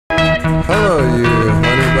Hello, you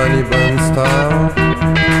honey bunny bun style.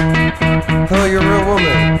 Hello, you're a real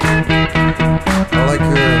woman. I like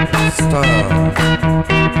your style.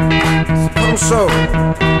 Come show,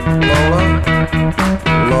 Lola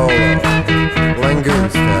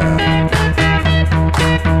Langusta.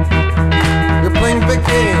 You're playing big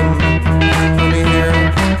game, honey here,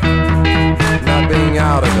 not being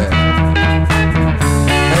out of it.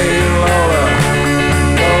 Hey Lola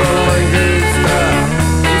Langusta,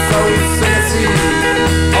 you're so sexy.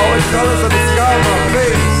 All the colors of the sky on my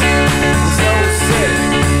face. You're so sick,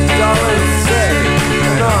 darling, sick,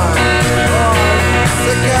 and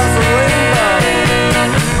sick as a rainbow.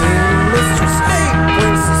 Mistress, hey,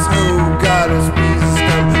 princess, who got his pieces,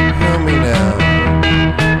 come hear me now.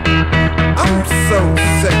 I'm so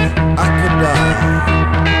sick, I could die.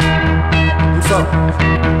 I'm so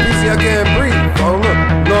busy, I can't breathe. Oh no.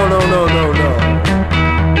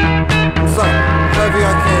 I'm so heavy, I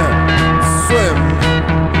can't swim.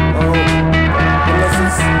 Oh, unless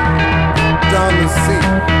it's down the sea.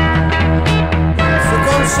 So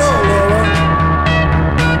come show, Lola.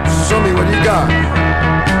 Show me what you got.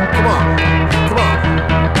 Come on.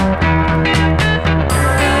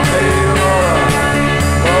 Hey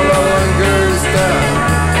Lola Langusta,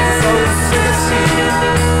 so sick of seeing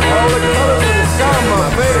all the colors of the sky on my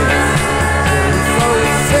face. So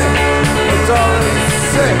sick, the darling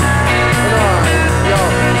sick,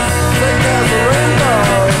 and sick as a rainbow.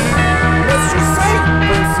 Let's just say,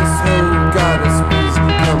 princess, who got his peace,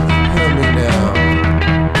 come hear me now.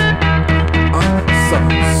 I'm so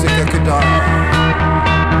sick I could die.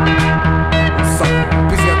 I'm so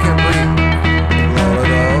busy I can't breathe. Lola,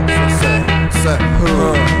 say who? Say who?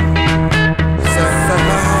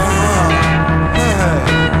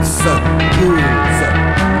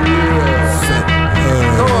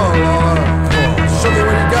 Come on, Lola. Show me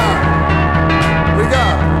what you got. We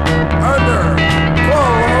got under. Come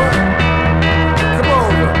on, Lola. Come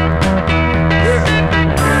over. Yeah.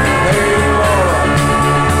 Hey, Lola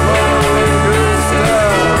Langusta.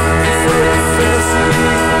 So sexy.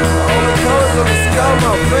 All the colors of the sky on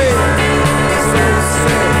my face. So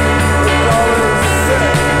sick. The darling sick.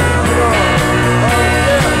 Come on. Oh,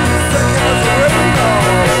 yeah. Sick as a rainbow.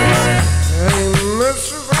 Hey,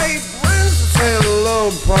 Mr. Hey, Princess. Hey,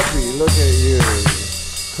 little puppy. Look at you.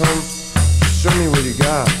 Come, show me what you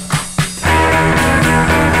got.